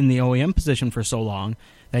themselves in the OEM position for so long,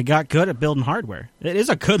 they got good at building hardware. It is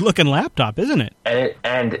a good looking laptop, isn't it?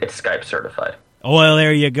 And it's Skype certified. Oh, well,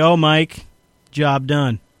 there you go, Mike. Job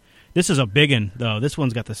done. This is a biggin, though. This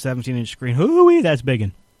one's got the 17-inch screen. Hoo-wee, that's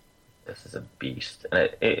biggin. This is a beast, and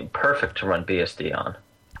it perfect to run BSD on.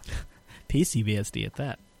 PC BSD at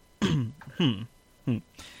that.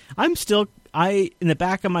 I'm still, in the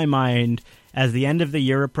back of my mind, as the end of the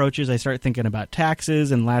year approaches, I start thinking about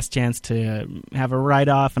taxes and last chance to have a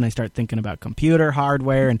write-off, and I start thinking about computer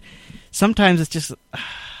hardware, and sometimes it's just,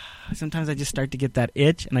 sometimes I just start to get that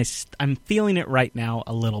itch, and I'm feeling it right now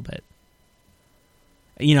a little bit.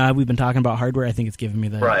 We've been talking about hardware. I think it's giving me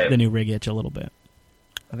the new rig itch a little bit.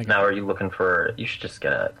 Now, are you looking for? You should just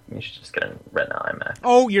get a Retina iMac.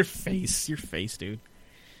 Oh, your face, dude,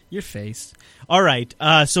 your face. All right,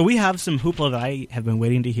 so we have some hoopla that I have been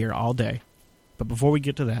waiting to hear all day, but before we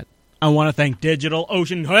get to that, I want to thank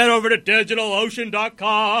DigitalOcean. Head over to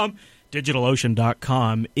DigitalOcean.com.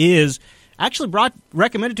 DigitalOcean.com is actually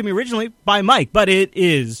recommended to me originally by Mike, but it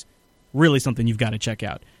is really something you've got to check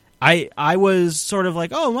out. I was sort of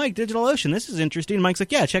like, oh, Mike, DigitalOcean, this is interesting. And Mike's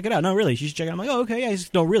like, yeah, check it out. No, really, you should check it out. I'm like, oh, okay, yeah. He's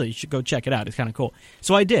like, no, really, you should go check it out. It's kind of cool.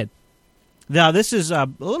 So I did. Now, this is a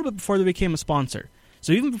little bit before they became a sponsor.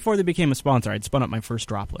 So even before they became a sponsor, I'd spun up my first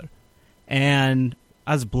droplet. And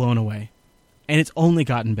I was blown away. And it's only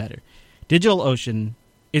gotten better. DigitalOcean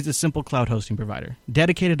is a simple cloud hosting provider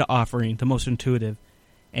dedicated to offering the most intuitive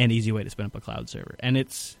and easy way to spin up a cloud server. And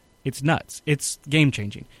it's nuts. It's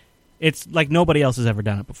game-changing. It's like nobody else has ever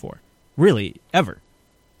done it before. Really, ever.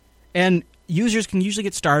 And users can usually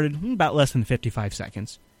get started in about less than 55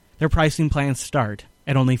 seconds. Their pricing plans start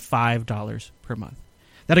at only $5 per month.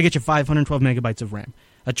 That'll get you 512 megabytes of RAM,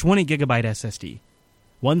 a 20 gigabyte SSD,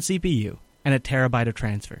 one CPU, and a terabyte of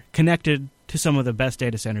transfer, connected to some of the best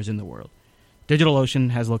data centers in the world. DigitalOcean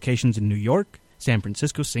has locations in New York, San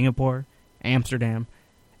Francisco, Singapore, Amsterdam,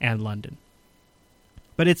 and London.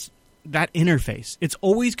 But it's that interface. It's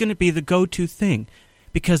always going to be the go-to thing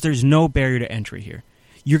because there's no barrier to entry here.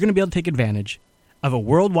 You're going to be able to take advantage of a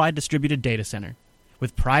worldwide distributed data center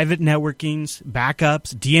with private networkings,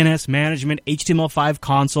 backups, DNS management, HTML5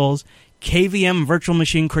 consoles, KVM virtual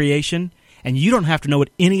machine creation, and you don't have to know what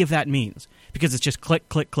any of that means because it's just click,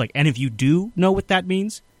 click, click. And if you do know what that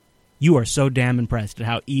means, you are so damn impressed at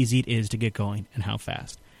how easy it is to get going and how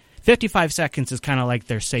fast. 55 seconds is kind of like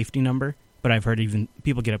their safety number, but I've heard even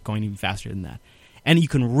people get up going even faster than that. And you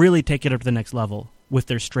can really take it up to the next level with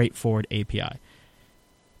their straightforward API.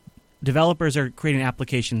 Developers are creating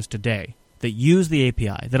applications today that use the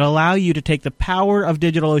API that allow you to take the power of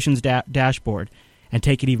DigitalOcean's dashboard and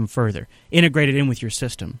take it even further. Integrate it in with your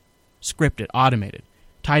system. Script it, automate it,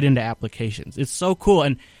 tied into applications. It's so cool.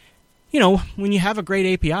 And, you know, when you have a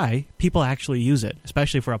great API, people actually use it,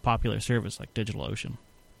 especially for a popular service like DigitalOcean.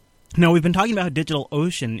 Now, we've been talking about how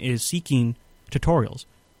DigitalOcean is seeking tutorials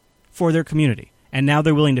for their community. And now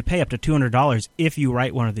they're willing to pay up to $200 if you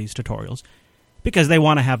write one of these tutorials because they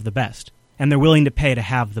want to have the best. And they're willing to pay to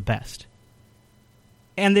have the best.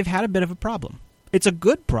 And they've had a bit of a problem. It's a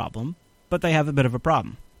good problem, but they have a bit of a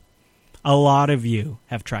problem. A lot of you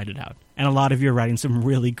have tried it out. And a lot of you are writing some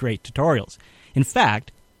really great tutorials. In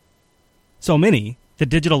fact, so many that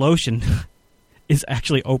DigitalOcean is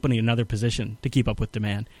actually opening another position to keep up with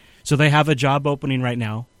demand. So they have a job opening right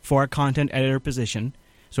now for a content editor position.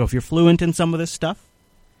 So if you're fluent in some of this stuff,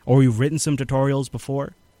 or you've written some tutorials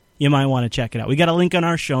before, you might want to check it out. We got a link on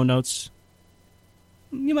our show notes.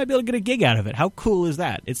 You might be able to get a gig out of it. How cool is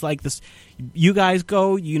that? It's like this. You guys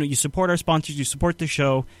go, you support our sponsors, you support the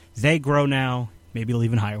show. They grow now. Maybe they'll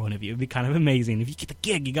even hire one of you. It'd be kind of amazing. If you get the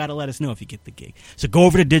gig, you got to let us know if you get the gig. So go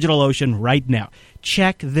over to DigitalOcean right now.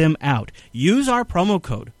 Check them out. Use our promo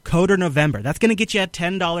code, CODERNovember. That's going to get you a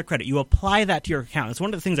 $10 credit. You apply that to your account. That's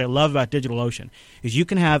one of the things I love about DigitalOcean is you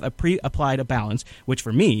can have a pre-applied balance, which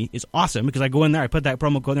for me is awesome because I go in there, I put that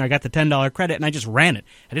promo code in there, I got the $10 credit, and I just ran it.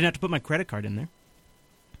 I didn't have to put my credit card in there.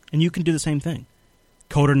 And you can do the same thing.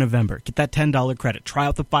 CODERNovember. Get that $10 credit. Try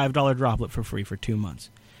out the $5 droplet for free for 2 months.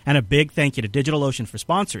 And a big thank you to DigitalOcean for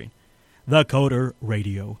sponsoring the Coder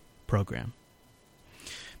Radio program.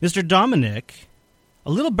 Mr. Dominic,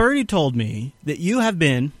 a little birdie told me that you have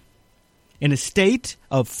been in a state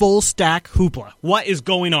of full stack hoopla. What is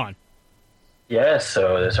going on? Yes,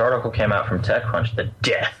 so this article came out from TechCrunch, the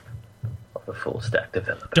death of the full stack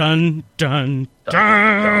developer. Dun, dun,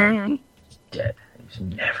 dun. Dead. He's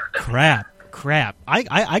never coming. Crap.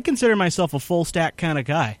 I consider myself a full stack kind of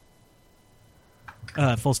guy.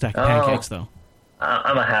 Full stack pancakes, though.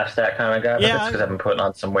 I'm a half stack kind of guy, but that's because I've been putting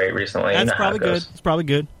on some weight recently. That's probably good. It's probably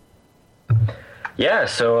good. Yeah,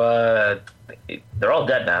 so they're all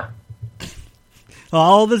dead now.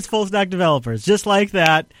 All the full stack developers, just like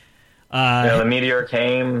that. The meteor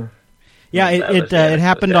came. Yeah, it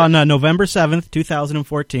happened on November 7th,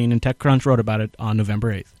 2014, and TechCrunch wrote about it on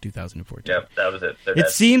November 8th, 2014. Yep, that was it. It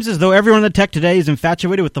seems as though everyone in the tech today is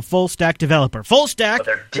infatuated with the full-stack developer. Full stack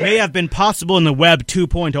may have been possible in the Web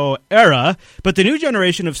 2.0 era, but the new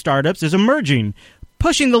generation of startups is emerging,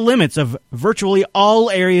 pushing the limits of virtually all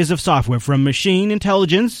areas of software, from machine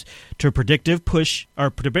intelligence to predictive push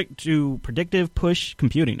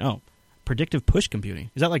computing. Oh, predictive push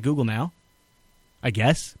computing. Is that like Google Now? I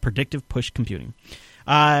guess, predictive push computing,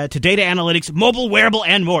 to data analytics, mobile, wearable,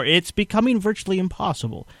 and more. It's becoming virtually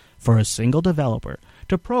impossible for a single developer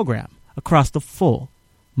to program across the full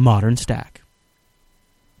modern stack.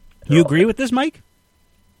 You agree with this, Mike?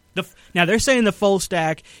 Now, they're saying the full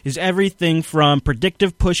stack is everything from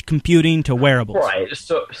predictive push computing to wearables. Right.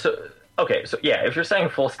 So yeah, if you're saying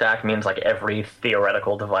full stack means like every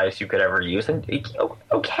theoretical device you could ever use, then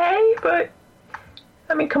okay, but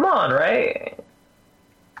I mean, come on, right?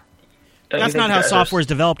 That's not how software is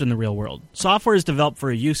developed in the real world. Software is developed for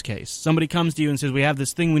a use case. Somebody comes to you and says, we have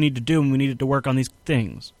this thing we need to do, and we need it to work on these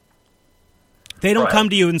things. They don't come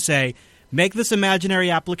to you and say, make this imaginary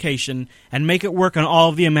application and make it work on all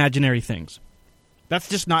of the imaginary things. That's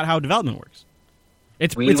just not how development works.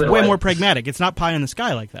 It's way more pragmatic. It's not pie in the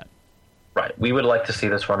sky like that. Right. We would like to see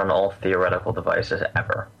this run on all theoretical devices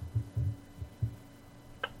ever.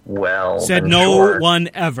 Well, said no one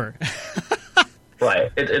ever.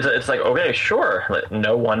 Right. It's like, okay, sure.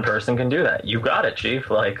 No one person can do that. You got it, Chief.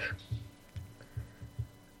 Like,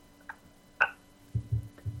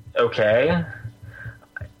 okay.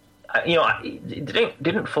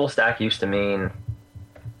 Didn't full stack used to mean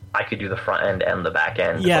I could do the front end and the back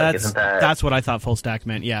end? Yeah, that's what I thought full stack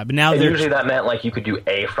meant. Yeah, but now usually that meant like you could do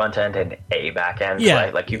a front end and a back end. Yeah,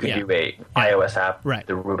 right? Like you could do a iOS app. Right.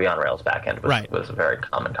 The Ruby on Rails back end was a very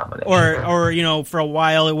common combination. Or for a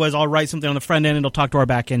while it was I'll write something on the front end and it'll talk to our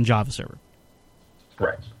back end Java server.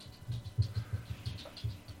 Right.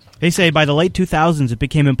 They say by the late 2000s it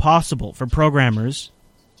became possible for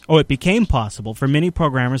many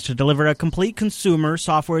programmers to deliver a complete consumer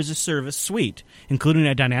software-as-a-service suite, including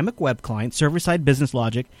a dynamic web client, server-side business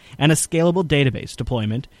logic, and a scalable database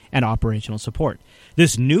deployment and operational support.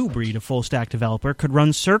 This new breed of full-stack developer could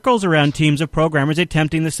run circles around teams of programmers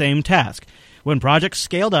attempting the same task. When projects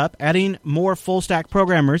scaled up, adding more full-stack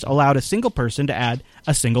programmers allowed a single person to add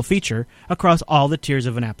a single feature across all the tiers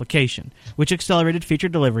of an application, which accelerated feature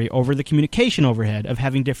delivery over the communication overhead of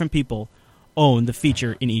having different people own the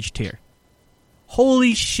feature in each tier.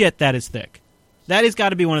 Holy shit, that is thick. That has got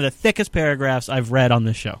to be one of the thickest paragraphs I've read on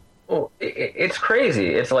this show. Well, it's crazy.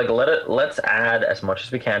 It's like let's add as much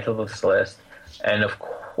as we can to this list, and of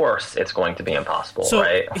course it's going to be impossible,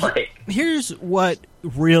 right? Here's what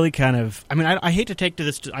really kind of I hate to take to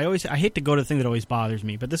this. I hate to go to the thing that always bothers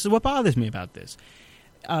me, but this is what bothers me about this.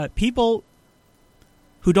 People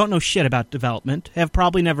who don't know shit about development, have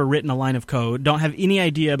probably never written a line of code, don't have any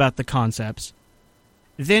idea about the concepts,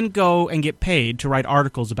 then go and get paid to write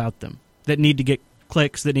articles about them that need to get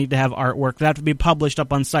clicks, that need to have artwork, that have to be published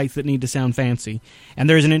up on sites that need to sound fancy. And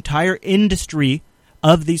there's an entire industry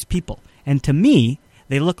of these people. And to me,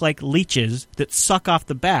 they look like leeches that suck off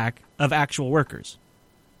the back of actual workers.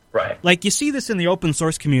 Right. Like, you see this in the open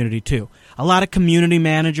source community, too. A lot of community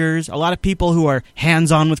managers, a lot of people who are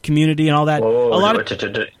hands-on with community and all that.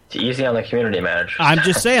 Easy on the community managers. I'm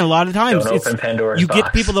just saying, a lot of times you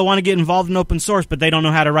get people that want to get involved in open source, but they don't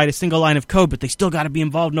know how to write a single line of code, but they still got to be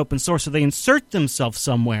involved in open source, so they insert themselves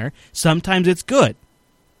somewhere. Sometimes it's good.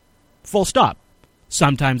 Full stop.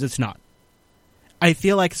 Sometimes it's not. I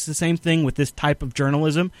feel like it's the same thing with this type of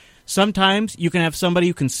journalism. Sometimes you can have somebody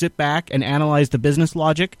who can sit back and analyze the business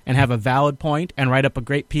logic and have a valid point and write up a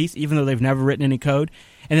great piece, even though they've never written any code.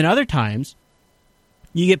 And then other times,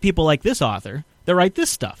 you get people like this author that write this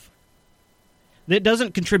stuff. That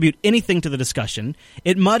doesn't contribute anything to the discussion.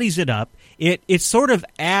 It muddies it up. It sort of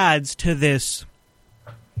adds to this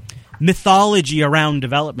mythology around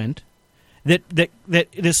development. That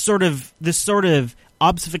this sort of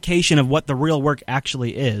obfuscation of what the real work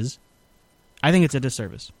actually is. I think it's a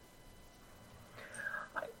disservice.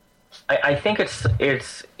 I think it's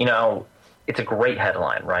a great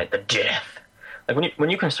headline, right? The death. Like when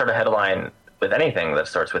you can start a headline with anything that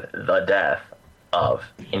starts with the death of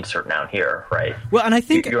insert noun here, right? Well, and I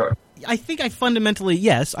think I fundamentally,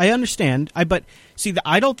 yes, I understand. But see,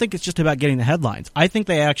 I don't think it's just about getting the headlines. I think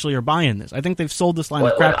they actually are buying this. I think they've sold this line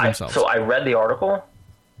of crap to themselves. So I read the article,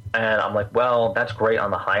 and I'm like, well, that's great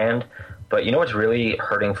on the high end, but you know what's really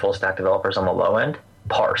hurting full stack developers on the low end?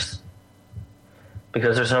 Parse.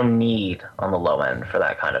 Because there's no need on the low end for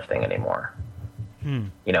that kind of thing anymore.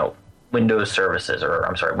 Windows services,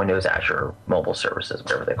 Windows Azure mobile services,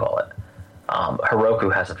 whatever they call it.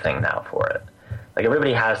 Heroku has a thing now for it. Like,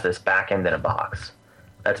 everybody has this back end in a box.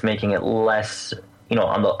 That's making it less,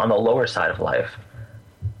 on the lower side of life,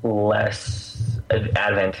 less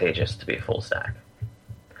advantageous to be full stack.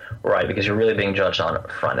 Right, because you're really being judged on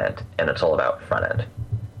front end, and it's all about front end.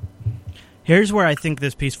 Here's where I think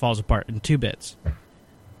this piece falls apart in two bits.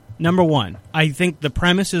 Number one, I think the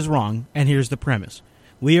premise is wrong, and here's the premise.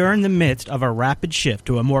 We are in the midst of a rapid shift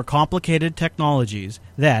to a more complicated technologies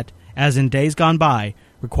that, as in days gone by,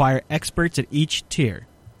 require experts at each tier.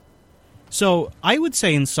 So I would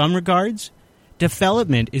say in some regards,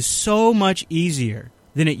 development is so much easier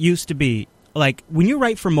than it used to be. Like, when you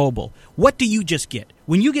write for mobile, what do you just get?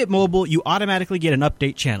 when you get mobile, you automatically get an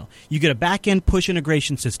update channel. You get a back-end push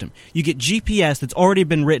integration system. You get GPS that's already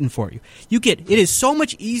been written for you. It is so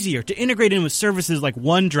much easier to integrate in with services like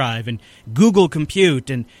OneDrive and Google Compute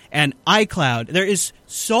and iCloud. There is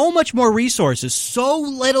so much more resources, so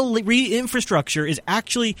little infrastructure is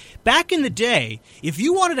actually, back in the day, if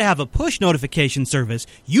you wanted to have a push notification service,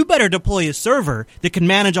 you better deploy a server that can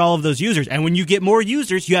manage all of those users. And when you get more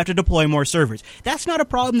users, you have to deploy more servers. That's not a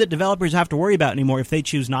problem that developers have to worry about anymore if they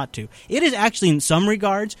choose not to. It is actually, in some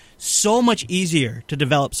regards, so much easier to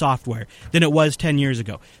develop software than it was 10 years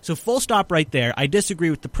ago. So full stop right there. I disagree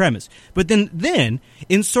with the premise. But then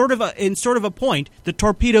in sort of a point that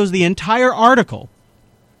torpedoes the entire article,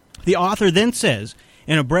 the author then says,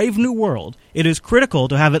 in a brave new world, it is critical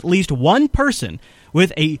to have at least one person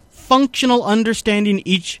with a functional understanding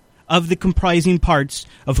each of the comprising parts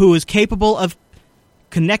of who is capable of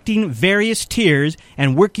connecting various tiers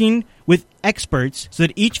and working with experts so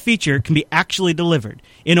that each feature can be actually delivered.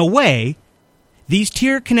 In a way, these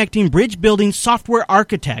tier-connecting bridge-building software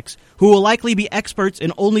architects, who will likely be experts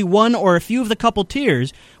in only one or a few of the couple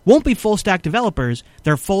tiers, won't be full-stack developers,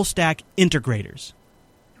 they're full-stack integrators.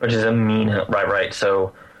 Which is a mean, right.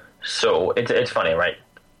 So it's funny, right?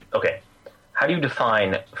 Okay, how do you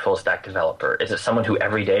define full stack developer? Is it someone who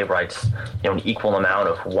every day writes, an equal amount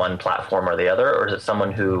of one platform or the other, or is it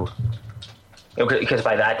someone who? Because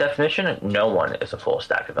by that definition, no one is a full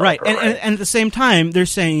stack developer, right? And at the same time, they're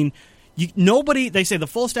saying. They say the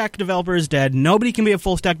full stack developer is dead. Nobody can be a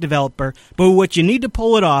full stack developer. But what you need to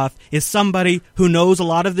pull it off is somebody who knows a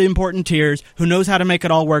lot of the important tiers, who knows how to make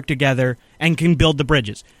it all work together, and can build the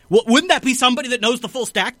bridges. Well, wouldn't that be somebody that knows the full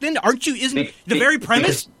stack? Then aren't you? Isn't the very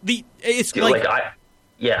premise? You're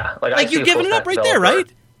giving it up right there,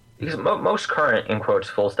 right? Because most current, in quotes,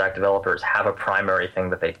 full stack developers have a primary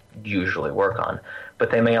thing that they usually work on,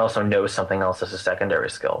 but they may also know something else as a secondary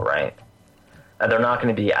skill, right? And they're not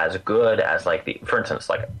going to be as good as, for instance,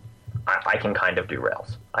 I can kind of do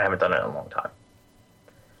Rails. I haven't done it in a long time.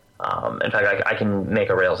 In fact, I can make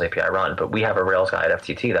a Rails API run, but we have a Rails guy at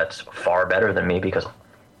FTT that's far better than me because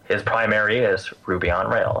his primary is Ruby on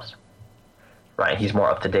Rails, right? He's more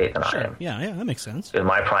up to date than I am. Yeah, that makes sense. And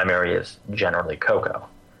my primary is generally Cocoa.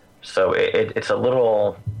 So it's a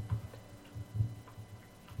little...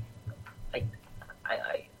 I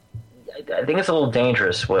think it's a little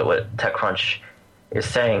dangerous what TechCrunch is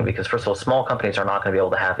saying, because first of all, small companies are not going to be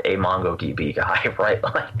able to have a MongoDB guy, right?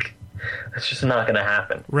 It's just not going to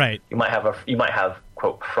happen. Right. You might have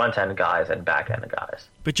quote front end guys and back end guys.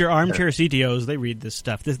 But your armchair CTOs, they read this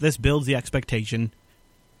stuff. This builds the expectation.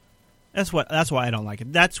 That's why I don't like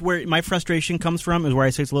it. That's where my frustration comes from. Is where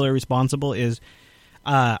I say it's a little irresponsible. Is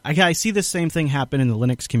I see the same thing happen in the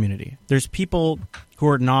Linux community. There's people who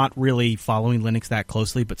are not really following Linux that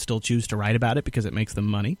closely, but still choose to write about it because it makes them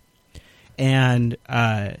money. And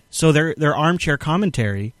so their armchair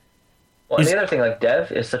commentary. Well, and the other thing,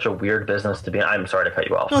 dev is such a weird business to be in. I'm sorry to cut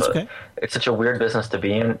you off. No, it's okay. It's such a weird business to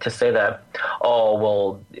be in, to say that, oh,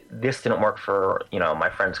 well, this didn't work for, my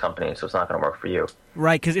friend's company, so it's not going to work for you.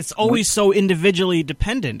 Right, because it's always so individually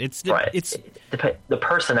dependent. Right. The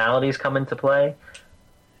personalities come into play.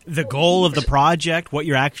 The goal of the project, what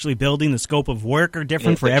you're actually building, the scope of work are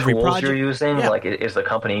different for every project. The tools you're using, is the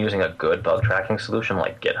company using a good bug tracking solution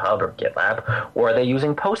like GitHub or GitLab, or are they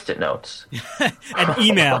using Post-it notes? And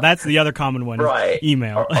email, that's the other common one. Right.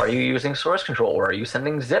 Email. Are you using source control, or are you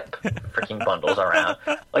sending zip freaking bundles around?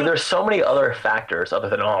 There's so many other factors other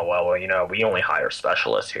than, we only hire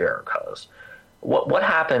specialists here, because what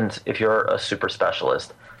happens if you're a super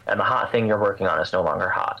specialist and the hot thing you're working on is no longer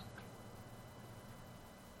hot?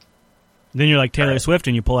 Then you're like Taylor Swift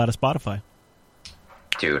and you pull out of Spotify.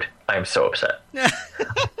 Dude, I'm so upset.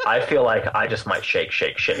 I feel like I just might shake.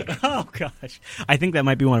 Oh, gosh. I think that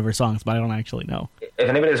might be one of her songs, but I don't actually know. If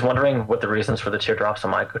anybody's wondering what the reasons for the teardrops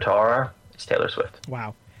on my guitar are, it's Taylor Swift.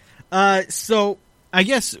 Wow. So I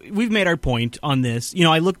guess we've made our point on this.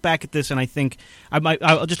 I look back at this and I think,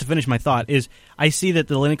 just to finish my thought, is I see that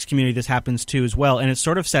the Linux community, this happens to as well, and it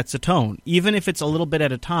sort of sets a tone. Even if it's a little bit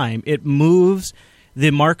at a time, it moves the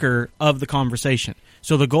marker of the conversation.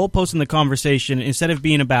 So the goalpost in the conversation, instead of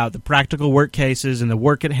being about the practical work cases and the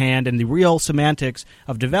work at hand and the real semantics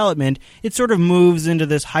of development, it sort of moves into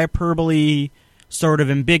this hyperbole, sort of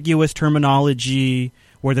ambiguous terminology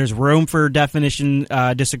where there's room for definition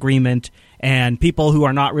disagreement, and people who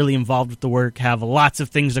are not really involved with the work have lots of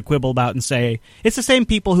things to quibble about and say. It's the same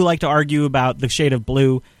people who like to argue about the shade of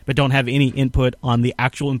blue but don't have any input on the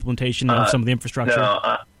actual implementation of some of the infrastructure.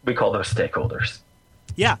 No, we call those stakeholders.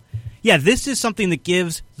 Yeah, this is something that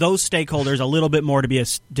gives those stakeholders a little bit more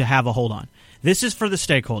to have a hold on. This is for the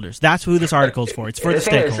stakeholders. That's who this article is for. It's for the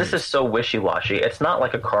thing stakeholders. is, this is so wishy-washy. It's not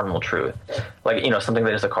like a cardinal truth. Like, something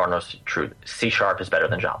that is a cardinal truth. C# is better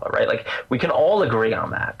than Java, right? Like, we can all agree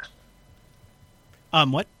on that.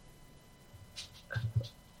 What?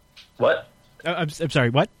 What? I'm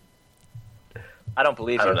sorry, what? I don't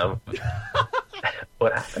believe I you. don't know.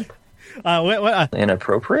 What happened? What?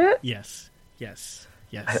 Inappropriate? Yes.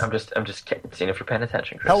 I'm just seeing if you're paying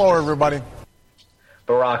attention, Chris. Hello, everybody.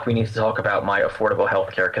 Barack, we need to talk about my affordable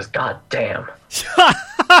health care, because goddamn.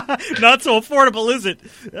 Not so affordable, is it?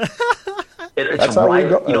 It's That's how we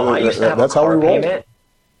right. go- I used to have that's a how we car roll. payment.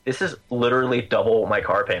 This is literally double my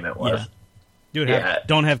car payment was. Yeah. Dude, Yeah.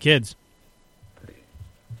 don't have kids.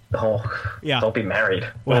 Oh, Yeah. Don't be married.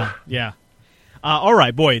 Well, yeah. All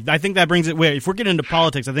right, boy. I think that brings it. If we're getting into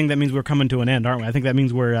politics, I think that means we're coming to an end, aren't we? I think that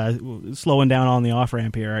means we're slowing down on the off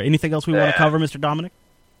ramp here. Anything else we want to cover, Mr. Dominic?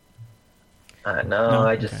 No,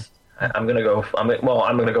 I just. Okay. I'm gonna go. I'm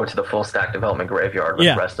gonna go to the full stack development graveyard with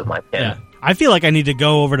the rest of my kin. Yeah. I feel like I need to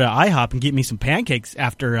go over to IHOP and get me some pancakes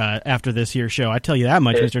after this here show. I tell you that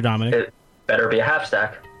much, Mr. Dominic. It better be a half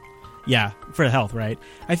stack. Yeah, for the health, right?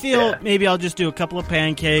 I feel maybe I'll just do a couple of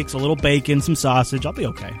pancakes, a little bacon, some sausage. I'll be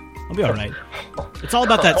okay. I'll be all right. It's all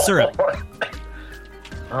about that syrup.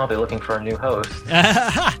 I'll be looking for a new host.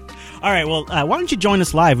 All right, well, why don't you join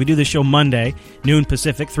us live? We do this show Monday, noon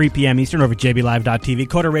Pacific, 3 p.m. Eastern, over at jblive.tv,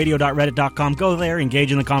 coderradio.reddit.com. Go there,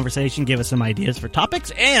 engage in the conversation, give us some ideas for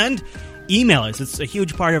topics, and email us. It's a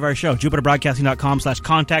huge part of our show.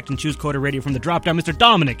 JupiterBroadcasting.com/contact and choose Coder Radio from the drop-down. Mr.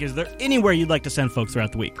 Dominic, is there anywhere you'd like to send folks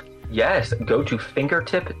throughout the week? Yes, go to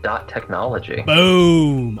fingertip.technology.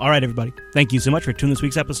 Boom! All right, everybody. Thank you so much for tuning this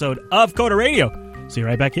week's episode of Coder Radio. See you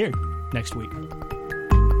right back here next week.